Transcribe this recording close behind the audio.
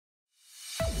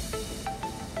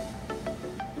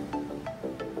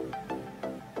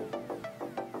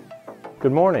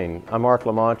Good morning, I'm Mark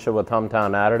Lamoncha with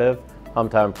Humtown Additive,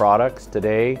 Humtown Products.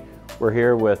 Today we're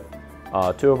here with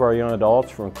two of our young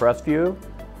adults from Crestview.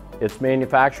 It's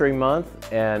manufacturing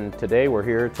month, and today we're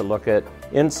here to look at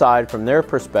inside from their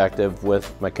perspective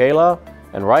with Makalya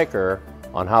and Ryker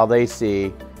on how they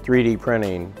see 3D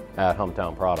printing at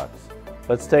Humtown Products.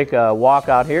 Let's take a walk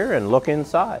out here and look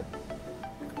inside.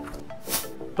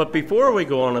 But before we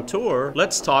go on a tour,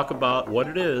 let's talk about what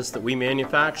it is that we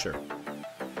manufacture.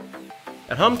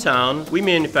 At Humtown, we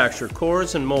manufacture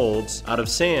cores and molds out of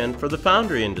sand for the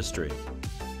foundry industry.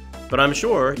 But I'm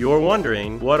sure you're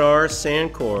wondering, what are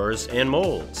sand cores and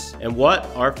molds? And what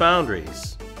are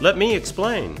foundries? Let me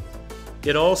explain.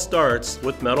 It all starts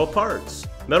with metal parts.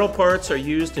 Metal parts are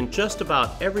used in just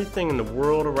about everything in the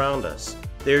world around us.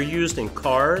 They're used in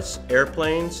cars,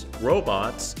 airplanes,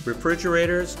 robots,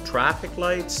 refrigerators, traffic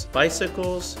lights,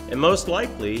 bicycles, and most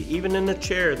likely even in the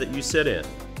chair that you sit in.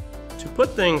 To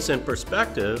put things in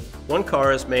perspective, one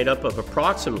car is made up of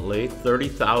approximately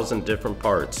 30,000 different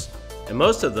parts, and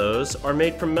most of those are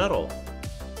made from metal.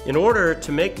 In order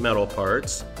to make metal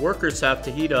parts, workers have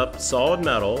to heat up solid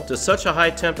metal to such a high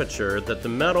temperature that the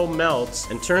metal melts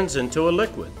and turns into a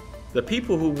liquid. The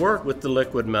people who work with the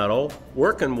liquid metal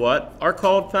work in what are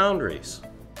called foundries.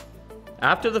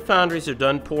 After the foundries are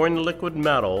done pouring the liquid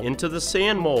metal into the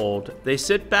sand mold, they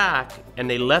sit back and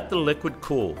they let the liquid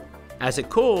cool. As it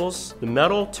cools, the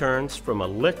metal turns from a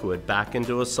liquid back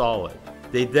into a solid.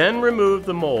 They then remove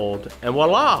the mold, and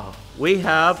voila, we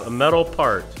have a metal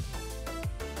part.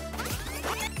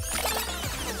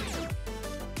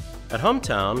 At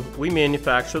Humtown, we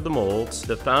manufacture the molds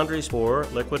that foundries pour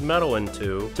liquid metal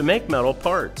into to make metal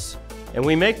parts. And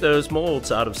we make those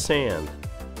molds out of sand.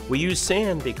 We use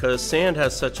sand because sand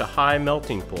has such a high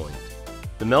melting point.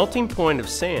 The melting point of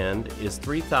sand is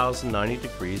 3,090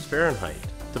 degrees Fahrenheit.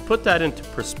 To put that into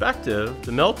perspective,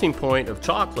 the melting point of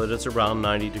chocolate is around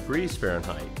 90 degrees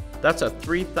Fahrenheit. That's a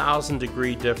 3,000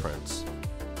 degree difference.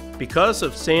 Because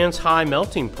of sand's high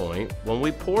melting point, when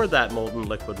we pour that molten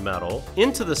liquid metal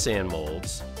into the sand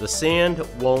molds, the sand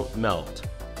won't melt.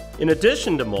 In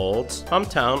addition to molds,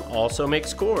 Humtown also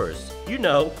makes cores. You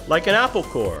know, like an apple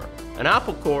core. An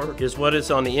apple core is what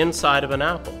is on the inside of an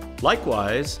apple.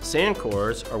 Likewise, sand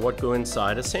cores are what go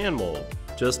inside a sand mold.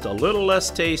 Just a little less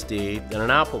tasty than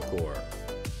an apple core.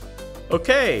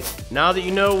 Okay, now that you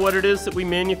know what it is that we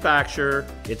manufacture,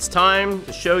 it's time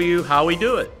to show you how we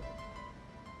do it.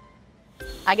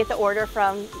 I get the order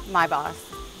from my boss,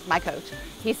 my coach.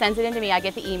 He sends it in to me, I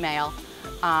get the email.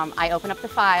 I open up the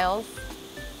files,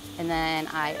 and then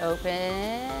I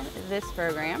open this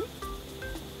program.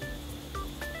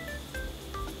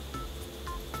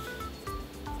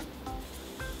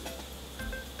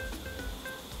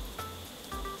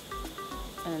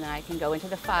 And then I can go into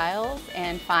the files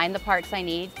and find the parts I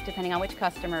need, depending on which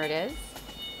customer it is.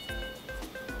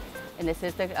 And this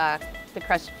is the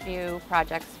Crestview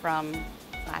projects from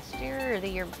last year or the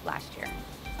year last year.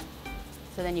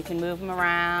 So then you can move them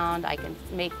around. I can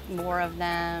make more of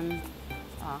them.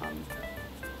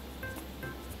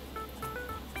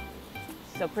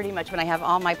 So pretty much when I have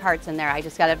all my parts in there, I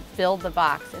just got to build the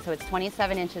box. So it's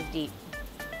 27 inches deep.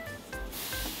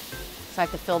 So I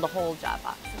have to fill the whole job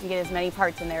box and get as many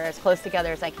parts in there as close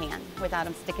together as I can without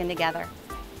them sticking together,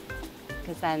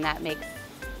 because then that makes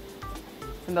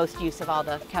the most use of all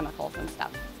the chemicals and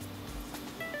stuff.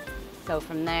 So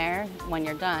from there, when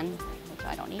you're done, which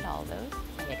I don't need all of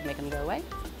those, I can make them go away.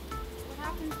 What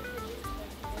happens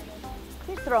if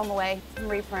you Just throw them away and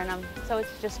reprint them, so it's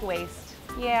just waste.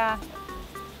 Yeah.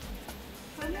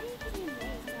 How many can you make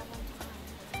at one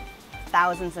time?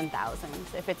 Thousands and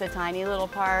thousands. If it's a tiny little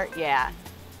part, yeah.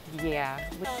 Yeah.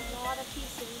 A lot of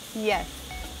pieces. Yes,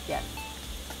 yes.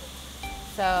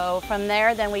 So from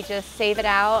there, then we just save it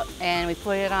out and we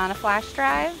put it on a flash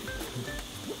drive.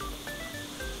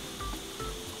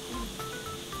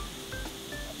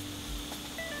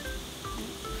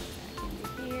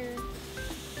 Here.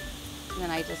 And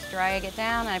then I just drag it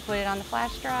down and I put it on the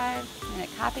flash drive and it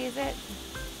copies it.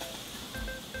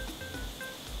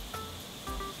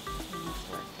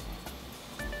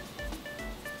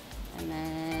 And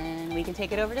then we can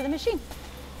take it over to the machine.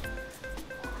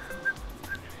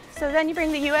 So then you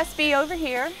bring the USB over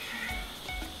here.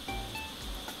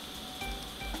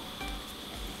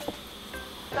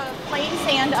 The plain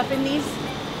sand up in these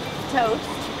totes,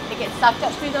 it gets sucked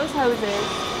up through those hoses.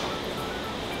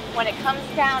 When it comes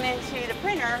down into the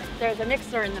printer, there's a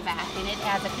mixer in the back and it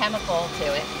adds a chemical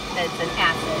to it that's an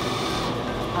acid.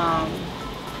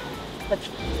 The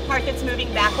part that's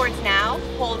moving backwards now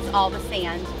holds all the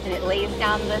sand, and it lays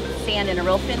down the sand in a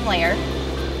real thin layer.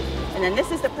 And And then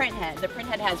this is the print head. The print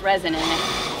head has resin in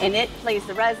it, and it lays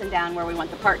the resin down where we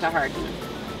want the part to harden.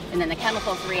 And then the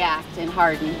chemicals react and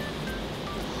harden.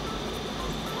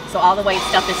 So all the white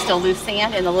stuff is still loose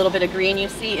sand, and the little bit of green you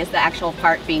see is the actual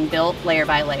part being built layer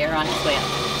by layer on its way up.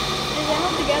 Is that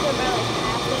all together by like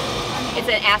acid? It's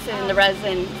an acid in the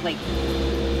resin, like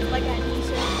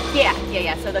adhesive?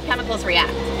 yeah. So the chemicals react,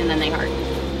 and then they harden.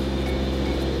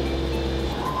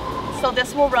 So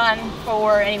this will run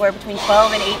for anywhere between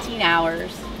 12 and 18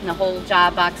 hours, and the whole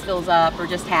job box fills up, or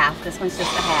just half. This one's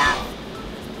just a half.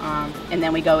 And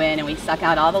then we go in and we suck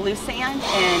out all the loose sand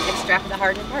and extract the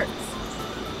hardened parts.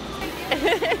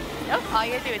 Nope, all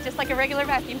you do is just like a regular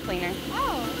vacuum cleaner.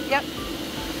 Oh. Yep.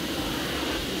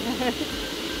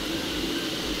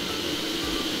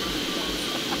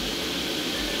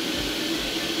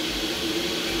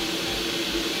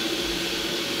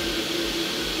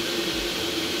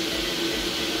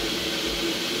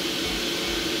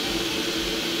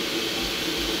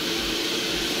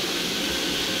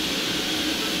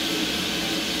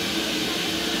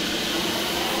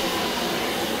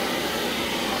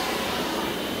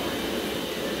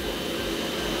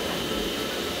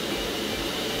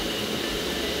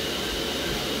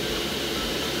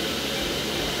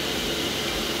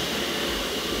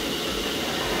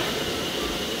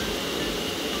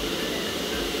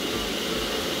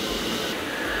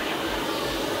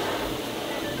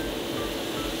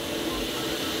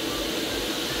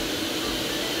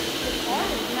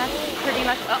 That's pretty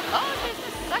much,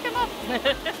 just suck them up.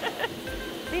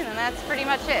 See, and that's pretty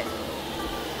much it.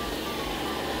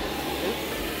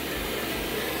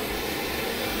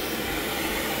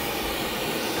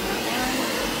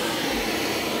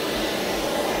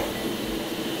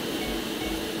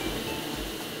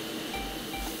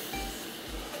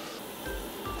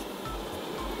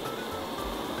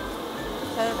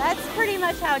 So that's pretty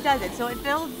much how it does it. So it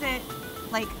builds it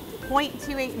like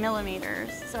 0.28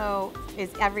 millimeters, so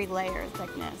is every layer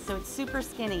thickness. So it's super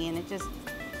skinny, and it just,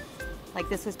 like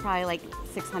this was probably like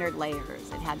 600 layers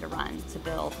it had to run to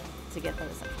build to get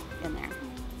those in there.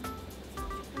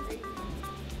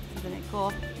 Isn't it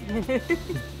cool?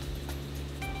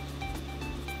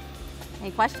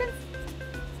 Any questions?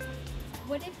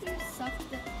 What if you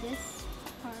sucked this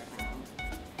part out?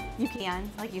 You can,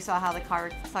 like you saw how the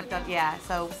card sucked up, yeah.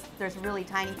 So there's really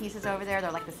tiny pieces over there.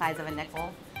 They're like the size of a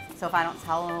nickel. So if I don't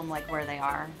tell them like where they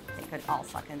are, they could all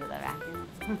suck into the vacuum.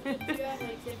 Do you have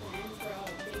like different ends for how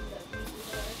big the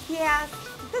pieces are? Yeah,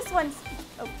 this one's,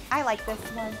 I like this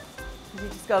one.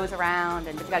 It just goes around,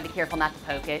 and but you gotta be careful not to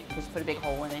poke it, because you put a big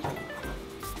hole in it.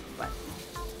 But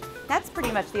that's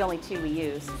pretty much the only two we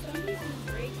use. Some pieces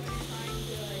break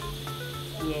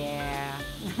when you're trying to Yeah.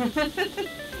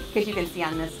 Because you can see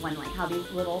on this one, like how these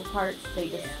little parts, they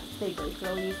break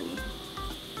real easy.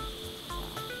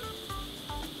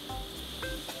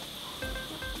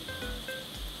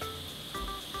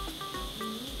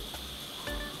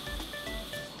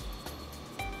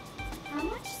 How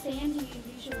much sand do you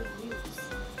usually use?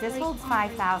 This Like, holds on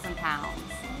 5,000 pounds.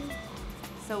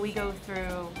 So we go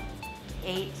through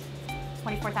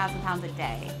 24,000 pounds a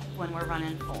day when we're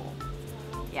running full.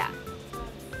 Yeah.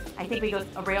 I think we go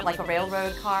like a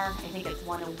railroad car. I think it's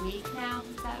one a week now.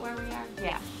 Is that where we are?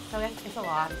 Yeah. So it's a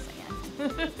lot of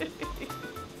sand.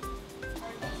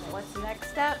 What's the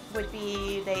next step would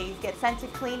be they get sent to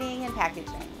cleaning and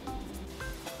packaging.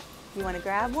 You want to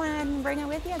grab one and bring it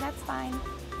with you? That's fine.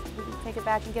 We can take it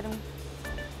back and get them.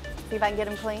 See if I can get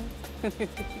them clean.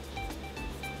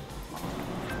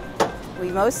 We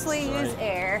mostly use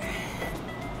air,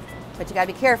 but you got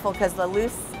to be careful because the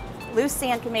loose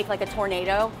sand can make like a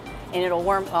tornado, and it'll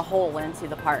worm a hole into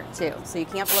the part too. So you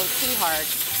can't blow too hard.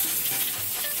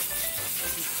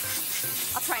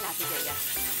 I'll try not to get you.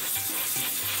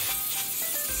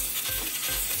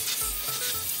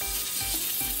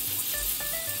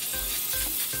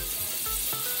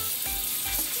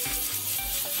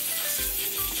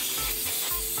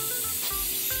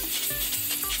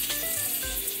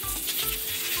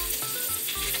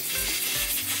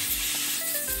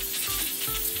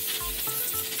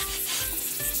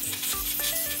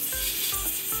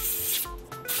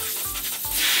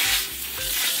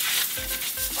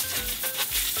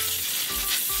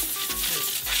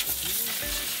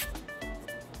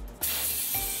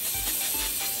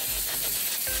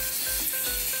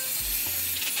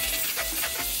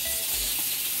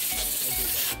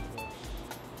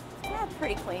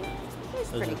 Pretty clean. He's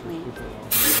pretty clean.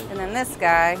 And then this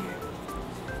guy.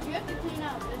 You have to clean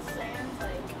out this sand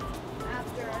like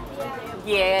after a day of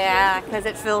Yeah, because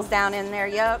it fills down in there.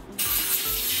 Yep.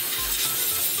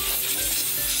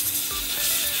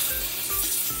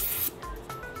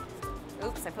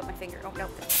 Oops. Oops, I put my finger. Oh, no.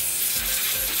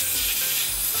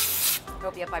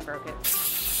 Oh, yep, I broke it.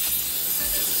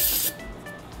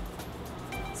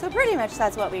 So pretty much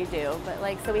that's what we do. But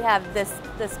like, so we have this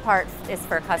part is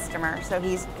for a customer. So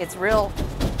it's real,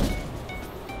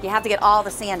 you have to get all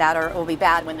the sand out or it will be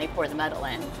bad when they pour the metal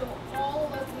in. So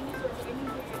all of these are waiting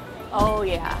for your Oh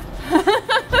yeah.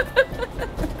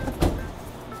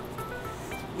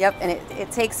 Yep, and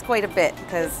it takes quite a bit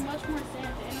because There's much more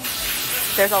sand in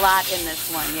it. there's a lot in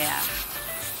this one, yeah.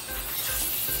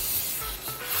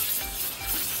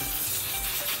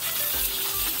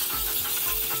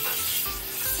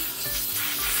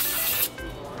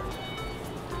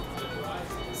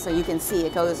 So you can see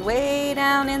it goes way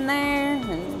down in there,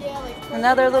 and Yeah, like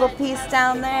another little piece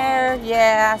down there.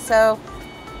 Yeah, so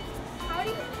how do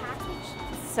you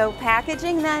package? so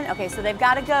packaging then, okay, so they've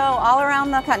got to go all around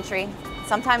the country,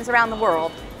 sometimes around the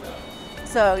world.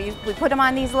 So we put them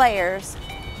on these layers.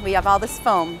 We have all this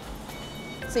foam.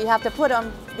 So you have to put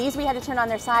them, these we had to turn on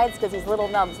their sides because these little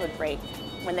nubs would break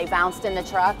when they bounced in the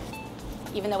truck.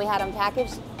 Even though we had them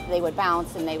packaged, they would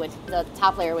bounce and the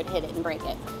top layer would hit it and break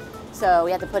it. So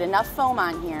we had to put enough foam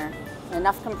on here, and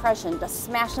enough compression to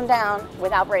smash them down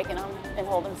without breaking them and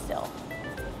hold them still.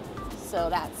 So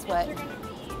that's what. Is there going to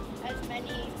be as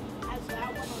many as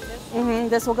that one on this one?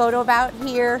 This will go to about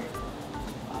here.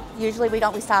 Usually we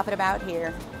stop at about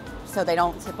here, so they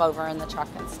don't tip over in the truck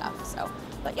and stuff. So,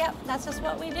 but yeah, that's just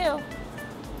what we do.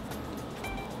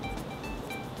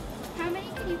 How many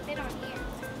can you fit on here?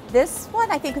 This one,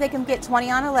 I think they can get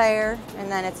 20 on a layer, and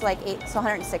then it's like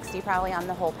 160 probably on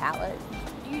the whole pallet.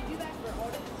 Do you do that for all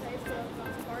different types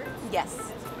of parts? Yes.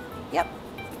 Yep.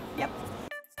 Yep.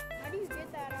 How do you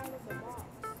get that out of the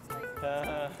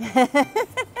box?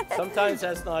 Like, Sometimes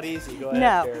that's not easy. Go ahead,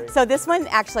 No. Carrie. So this one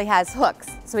actually has hooks.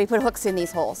 So we put hooks in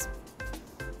these holes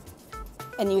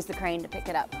and use the crane to pick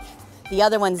it up. The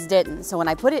other ones didn't. So when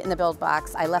I put it in the build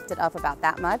box, I left it up about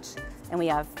that much, and we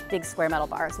have big square metal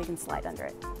bars so you can slide under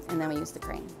it. And then we use the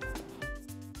crane.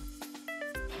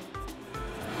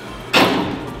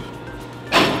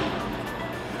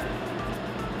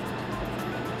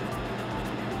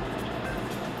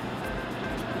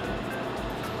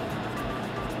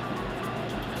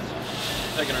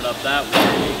 Picking it up that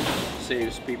way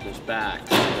saves people's backs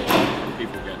when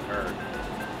people get hurt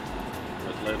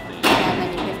with lifting.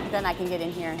 And then I can get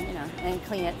in here, you know, and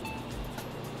clean it.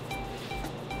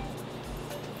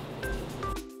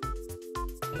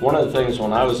 One of the things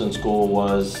when I was in school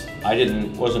was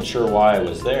wasn't sure why I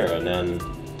was there, and then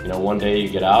one day you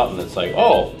get out and it's like,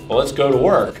 oh, well, let's go to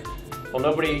work. Well,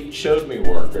 nobody showed me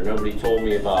work or nobody told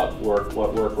me about work,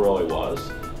 what work really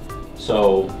was.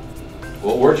 So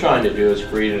what we're trying to do is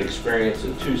create an experience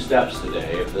in 2 steps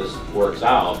today, if this works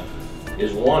out,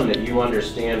 is one, that you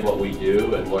understand what we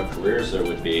do and what careers there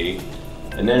would be,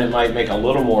 and then it might make a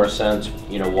little more sense,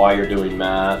 why you're doing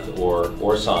math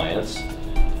or science,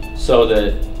 so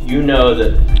that you know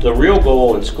that the real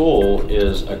goal in school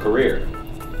is a career,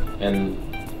 and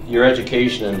your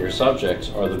education and your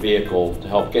subjects are the vehicle to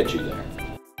help get you there.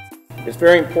 It's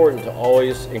very important to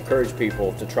always encourage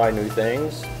people to try new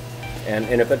things, and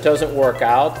if it doesn't work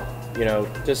out,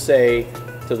 just say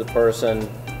to the person,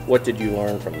 what did you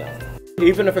learn from that?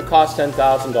 Even if it costs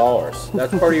 $10,000,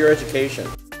 that's part of your education.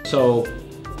 So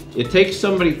it takes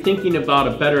somebody thinking about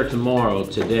a better tomorrow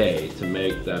today to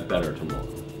make that better tomorrow.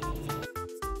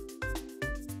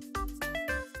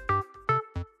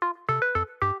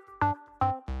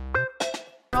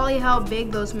 Probably how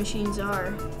big those machines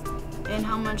are and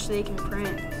how much they can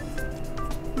print.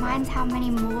 mine's how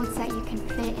many molds that you can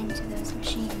fit into those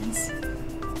machines.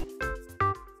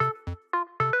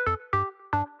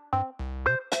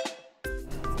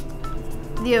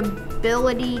 The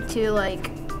ability to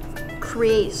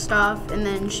create stuff and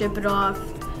then ship it off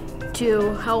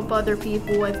to help other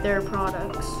people with their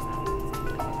products.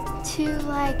 To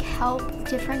help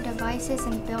different devices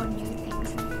and build new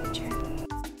things in the future.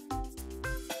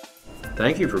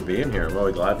 Thank you for being here. I'm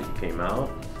really glad that you came out,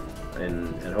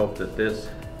 and hope that this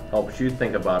helps you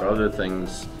think about other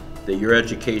things that your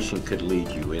education could lead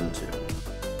you into.